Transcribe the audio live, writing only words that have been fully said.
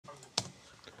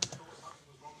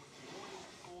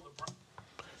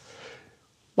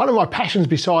One of my passions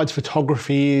besides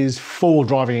photography is four-wheel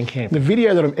driving and camping. The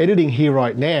video that I'm editing here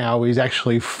right now is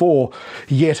actually for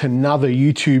yet another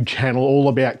YouTube channel all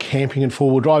about camping and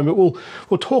four-wheel driving, but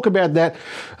we'll talk about that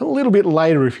a little bit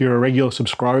later if you're a regular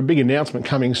subscriber. Big announcement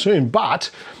coming soon. But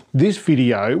this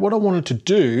video, what I wanted to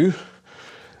do,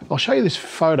 I'll show you this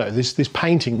photo, this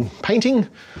painting,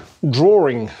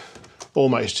 drawing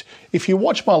almost. If you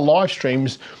watch my live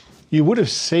streams, you would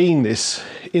have seen this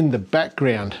in the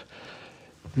background.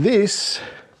 This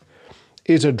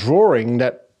is a drawing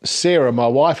that Sarah, my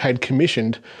wife, had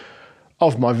commissioned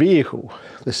of my vehicle,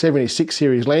 the 76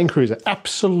 series Land Cruiser.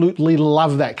 Absolutely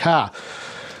love that car.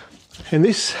 And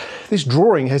this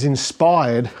drawing has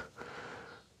inspired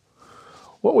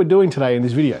what we're doing today in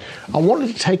this video. I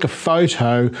wanted to take a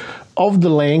photo of the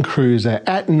Land Cruiser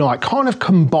at night, kind of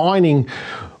combining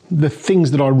the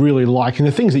things that I really like and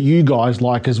the things that you guys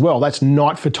like as well. That's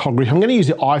night photography. I'm going to use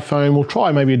the iPhone. We'll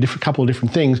try maybe a couple of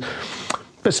different things,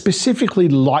 but specifically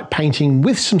light painting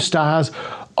with some stars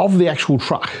of the actual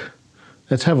truck.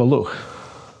 Let's have a look.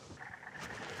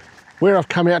 Where I've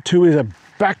come out to is a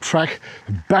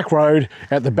back road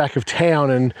at the back of town,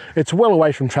 and it's well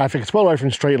away from traffic, it's well away from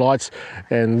street lights,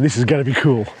 and this is going to be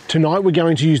cool. Tonight we're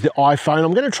going to use the iPhone.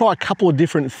 I'm going to try a couple of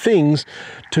different things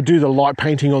to do the light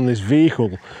painting on this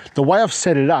vehicle. The way I've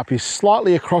set it up is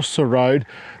slightly across the road.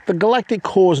 The galactic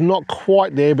core is not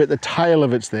quite there, but the tail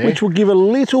of it's there, which will give a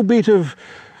little bit of,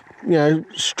 you know,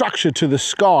 structure to the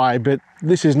sky, but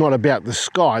this is not about the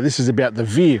sky, this is about the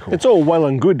vehicle. It's all well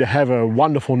and good to have a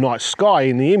wonderful night sky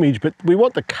in the image, but we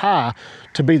want the car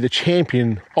to be the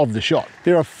champion of the shot.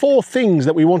 There are four things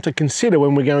that we want to consider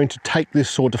when we're going to take this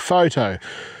sort of photo.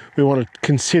 We want to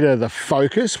consider the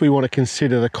focus, we want to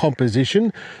consider the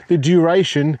composition, the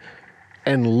duration,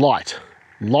 and light.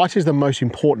 Light is the most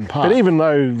important part. But even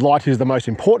though light is the most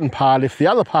important part, if the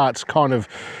other parts kind of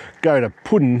go to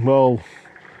pudding, well,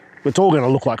 it's all going to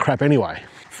look like crap anyway.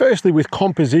 Firstly, with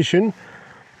composition,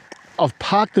 I've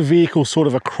parked the vehicle sort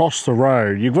of across the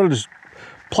road. You've got to just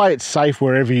play it safe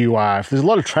wherever you are. If there's a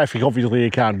lot of traffic, obviously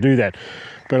you can't do that.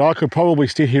 But I could probably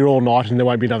sit here all night and there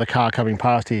won't be another car coming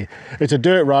past here. It's a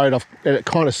dirt road and it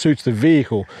kind of suits the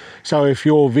vehicle. So if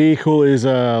your vehicle is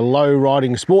a low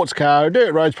riding sports car, a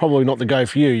dirt road's probably not the go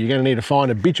for you. You're going to need to find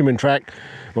a bitumen track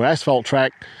or asphalt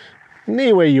track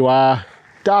near where you are,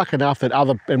 dark enough that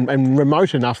and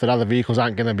remote enough that other vehicles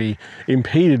aren't going to be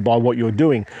impeded by what you're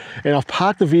doing. And I've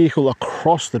parked the vehicle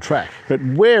across the track, but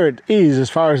where it is, as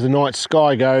far as the night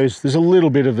sky goes, there's a little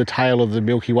bit of the tail of the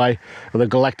Milky Way, or the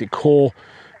galactic core,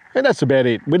 and that's about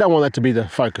it. We don't want that to be the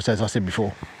focus, as I said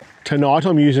before. Tonight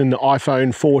I'm using the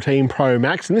iPhone 14 Pro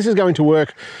Max, and this is going to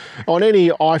work on any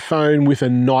iPhone with a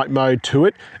night mode to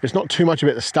it. It's not too much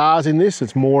about the stars in this,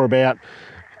 it's more about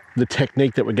the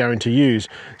technique that we're going to use.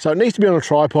 So it needs to be on a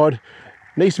tripod,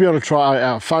 needs to be on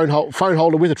a phone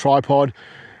holder with a tripod,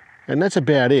 and that's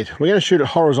about it. We're going to shoot it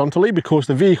horizontally because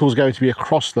the vehicle is going to be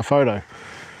across the photo.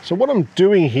 So what I'm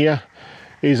doing here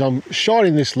is I'm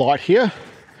shining this light here,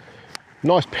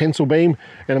 nice pencil beam,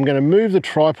 and I'm going to move the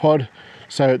tripod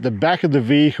so the back of the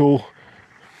vehicle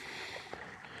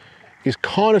is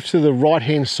kind of to the right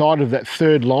hand side of that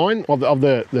third line of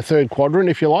the third quadrant,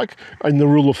 if you like, in the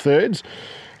rule of thirds.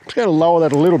 I'm just going to lower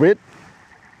that a little bit.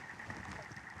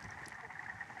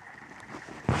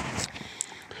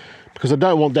 Because I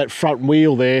don't want that front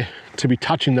wheel there to be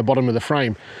touching the bottom of the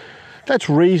frame. That's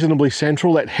reasonably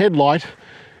central. That headlight,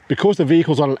 because the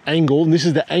vehicle's on an angle, and this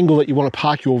is the angle that you want to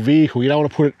park your vehicle, you don't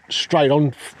want to put it straight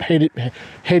on,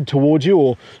 head towards you,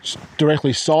 or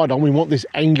directly side on. We want this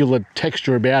angular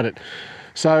texture about it.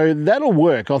 So that'll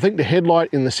work. I think the headlight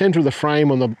in the center of the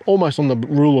frame, almost on the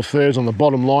rule of thirds on the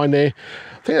bottom line there,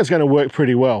 I think that's going to work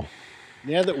pretty well.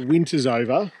 Now that winter's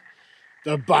over,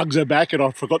 the bugs are back, and I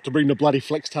forgot to bring the bloody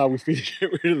flex tail with me to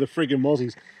get rid of the friggin'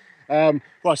 mozzies.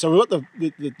 Right, so we've got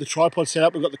the tripod set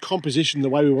up, we've got the composition the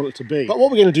way we want it to be. But what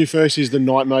we're going to do first is the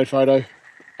night mode photo.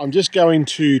 I'm just going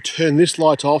to turn this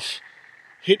light off,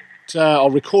 I'll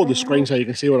record the screen so you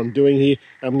can see what I'm doing here.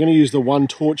 I'm going to use the one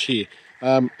torch here,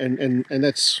 and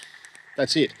that's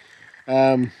it.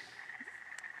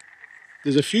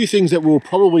 There's a few things that we'll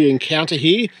probably encounter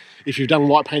here. If you've done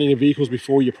light painting of vehicles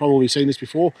before, you've probably seen this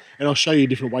before, and I'll show you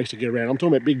different ways to get around. I'm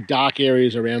talking about big dark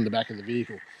areas around the back of the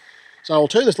vehicle. So I'll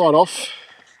turn this light off.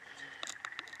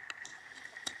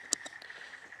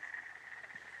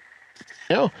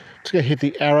 Now, I'm just going to hit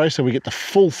the arrow so we get the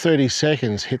full 30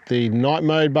 seconds. Hit the night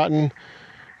mode button,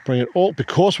 bring it all.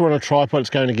 Because we're on a tripod,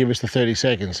 it's going to give us the 30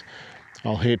 seconds.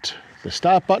 I'll hit the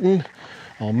start button.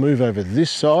 I'll move over this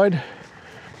side,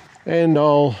 and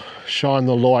I'll shine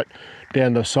the light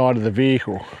down the side of the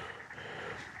vehicle.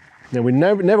 Now we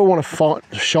never want to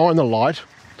shine the light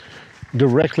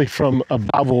directly from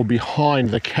above or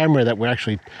behind the camera that we're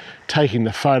actually taking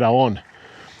the photo on.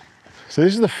 So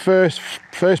this is the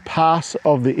first pass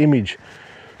of the image.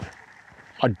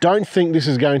 I don't think this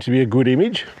is going to be a good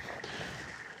image,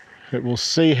 but we'll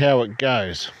see how it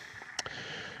goes.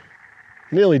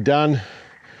 Nearly done.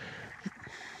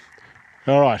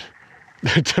 All right.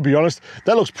 To be honest,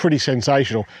 that looks pretty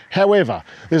sensational. However,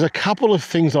 there's a couple of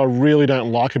things I really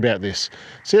don't like about this.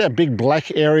 See that big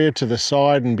black area to the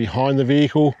side and behind the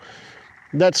vehicle?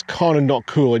 That's kind of not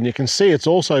cool. And you can see it's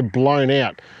also blown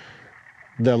out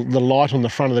the light on the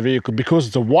front of the vehicle. Because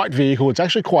it's a white vehicle, it's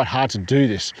actually quite hard to do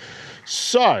this.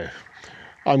 So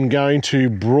I'm going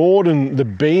to broaden the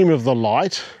beam of the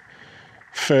light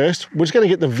first. We're just going to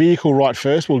get the vehicle right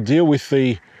first. We'll deal with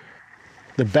the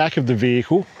back of the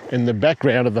vehicle and the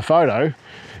background of the photo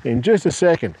in just a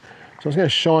second. So I'm just going to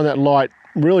shine that light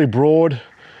really broad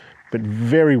but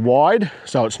very wide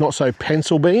so it's not so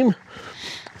pencil beam.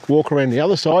 Walk around the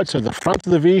other side, so the front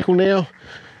of the vehicle now,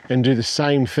 and do the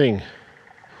same thing.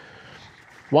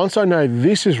 Once I know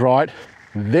this is right,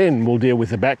 then we'll deal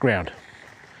with the background.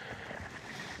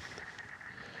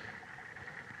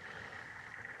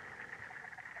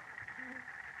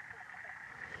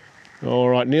 All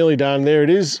right, nearly done. There it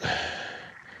is.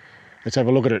 Let's have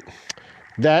a look at it.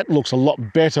 That looks a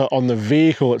lot better on the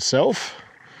vehicle itself.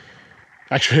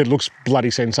 Actually, it looks bloody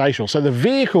sensational. So the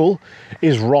vehicle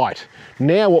is right.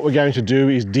 Now what we're going to do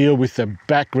is deal with the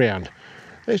background.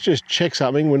 Let's just check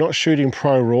something. We're not shooting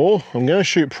Pro Raw. I'm going to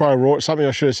shoot Pro Raw. It's something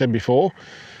I should have said before.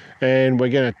 And we're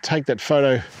going to take that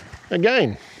photo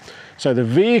again. So the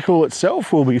vehicle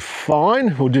itself will be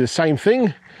fine. We'll do the same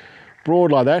thing,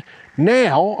 broad like that.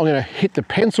 Now I'm going to hit the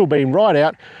pencil beam right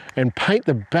out and paint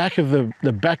the back of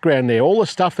the background there. All the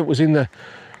stuff that was in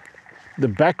the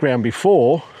background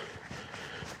before,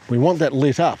 we want that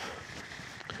lit up.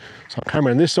 So I'll come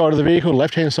around this side of the vehicle,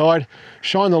 left-hand side,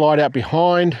 shine the light out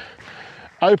behind,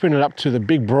 open it up to the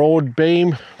big broad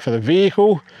beam for the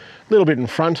vehicle, a little bit in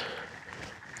front,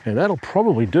 and that'll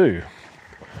probably do.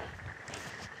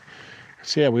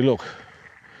 See how we look.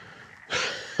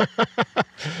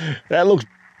 That looks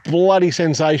bloody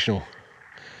sensational.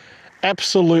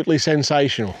 Absolutely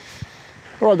sensational.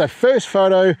 All right, that first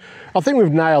photo, I think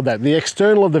we've nailed that. The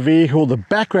external of the vehicle, the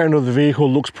background of the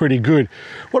vehicle looks pretty good.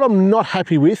 What I'm not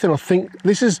happy with, and I think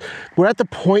we're at the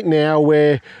point now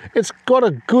where it's got a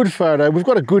good photo. We've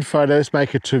got a good photo. Let's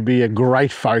make it to be a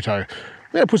great photo.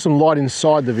 I'm going to put some light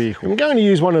inside the vehicle. I'm going to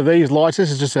use one of these lights.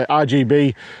 This is just an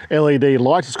RGB LED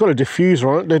light. It's got a diffuser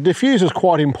on it. The diffuser is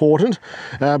quite important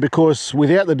because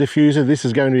without the diffuser, this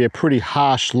is going to be a pretty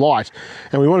harsh light.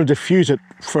 And we want to diffuse it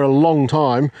for a long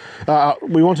time.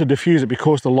 We want to diffuse it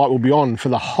because the light will be on for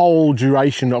the whole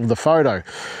duration of the photo.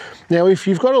 Now, if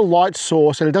you've got a light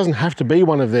source, and it doesn't have to be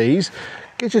one of these,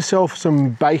 get yourself some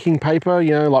baking paper,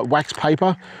 you know, like wax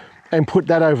paper, and put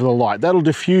that over the light. That'll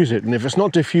diffuse it. And if it's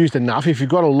not diffused enough, if you've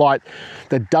got a light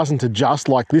that doesn't adjust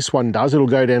like this one does, it'll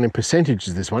go down in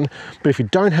percentages, this one. But if you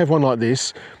don't have one like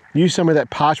this, use some of that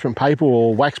parchment paper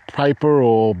or wax paper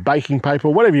or baking paper,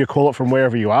 whatever you call it from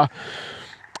wherever you are,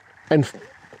 and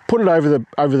put it over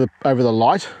the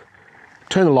light,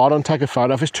 turn the light on, take a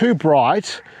photo. If it's too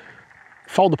bright,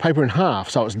 fold the paper in half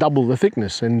so it's double the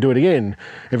thickness and do it again.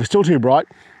 If it's still too bright,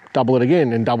 double it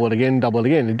again and double it again, double it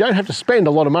again. You don't have to spend a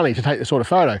lot of money to take this sort of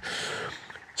photo.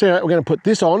 So we're going to put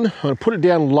this on, I'm going to put it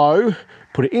down low,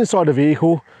 put it inside the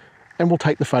vehicle, and we'll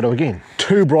take the photo again.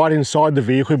 Too bright inside the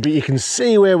vehicle, but you can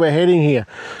see where we're heading here.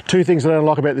 Two things I don't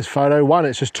like about this photo. One,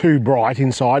 it's just too bright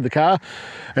inside the car,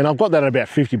 and I've got that at about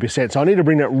 50%, so I need to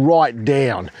bring that right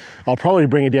down. I'll probably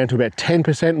bring it down to about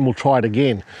 10% and we'll try it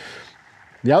again.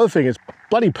 The other thing is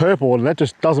bloody purple, and that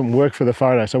just doesn't work for the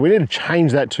photo, so we need to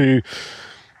change that to,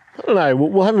 I don't know,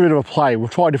 we'll have a bit of a play. We'll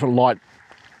try different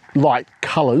light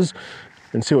colours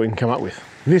and see what we can come up with.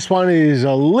 This one is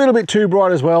a little bit too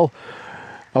bright as well.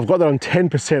 I've got that on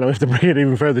 10%. I have to bring it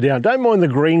even further down. Don't mind the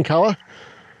green colour,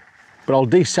 but I'll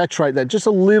desaturate that just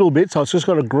a little bit so it's just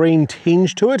got a green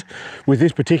tinge to it. With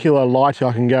this particular light,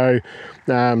 I can go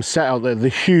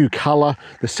the hue colour,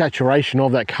 the saturation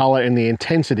of that colour and the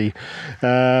intensity.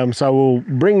 So we'll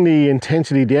bring the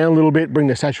intensity down a little bit, bring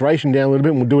the saturation down a little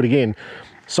bit, and we'll do it again.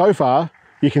 So far,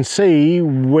 you can see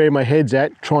where my head's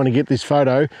at trying to get this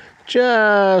photo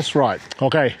just right.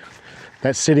 Okay,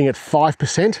 that's sitting at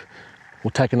 5%.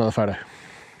 We'll take another photo.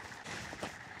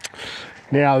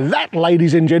 Now that,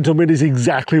 ladies and gentlemen, is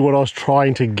exactly what I was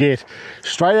trying to get.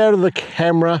 Straight out of the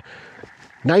camera,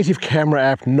 native camera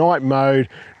app, night mode,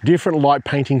 different light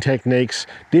painting techniques,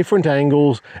 different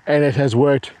angles, and it has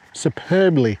worked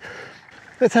superbly.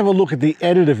 Let's have a look at the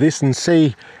edit of this and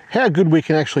see how good we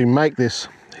can actually make this.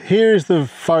 Here is the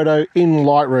photo in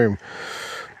Lightroom.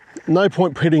 No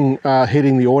point hitting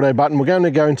the auto button. We're going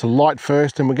to go into light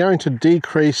first, and we're going to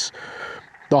decrease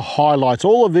the highlights.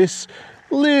 All of this,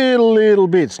 little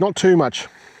bits, not too much.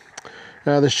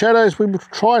 The shadows, we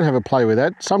try and have a play with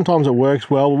that. Sometimes it works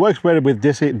well. It works better with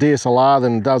DSLR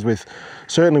than it does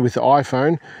certainly with the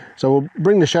iPhone. So we'll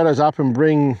bring the shadows up and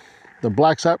bring the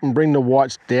blacks up and bring the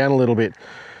whites down a little bit.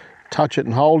 Touch it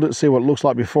and hold it, see what it looks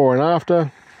like before and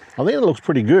after. I think it looks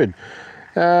pretty good.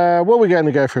 Where are we going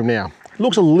to go from now? It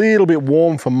looks a little bit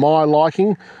warm for my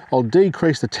liking. I'll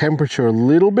decrease the temperature a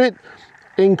little bit,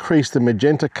 increase the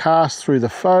magenta cast through the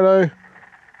photo.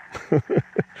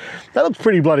 That looks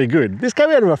pretty bloody good. This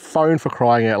came out of a phone, for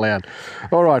crying out loud.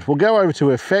 All right, we'll go over to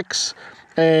effects,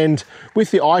 and with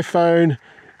the iPhone,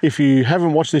 if you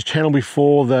haven't watched this channel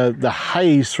before, the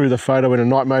haze through the photo in a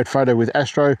night mode photo with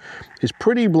Astro is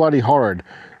pretty bloody horrid.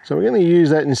 So we're going to use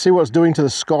that and see what it's doing to the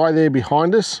sky there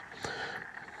behind us.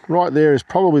 Right there is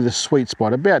probably the sweet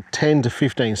spot, about 10 to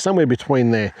 15, somewhere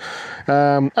between there.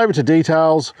 Over to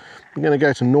details, I'm going to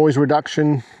go to noise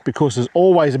reduction, because there's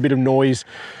always a bit of noise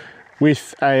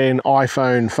with an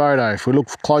iPhone photo. If we look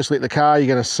closely at the car, you're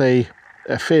going to see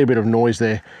a fair bit of noise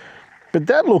there. But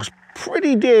that looks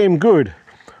pretty damn good.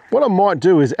 What I might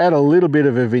do is add a little bit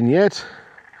of a vignette.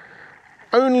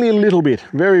 Only a little bit,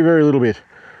 very, very little bit.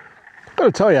 I've got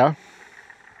to tell you,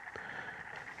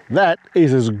 that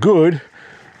is as good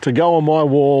to go on my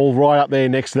wall right up there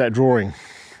next to that drawing.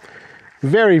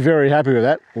 Very, very happy with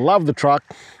that. Love the truck,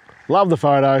 love the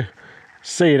photo.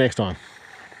 See you next time.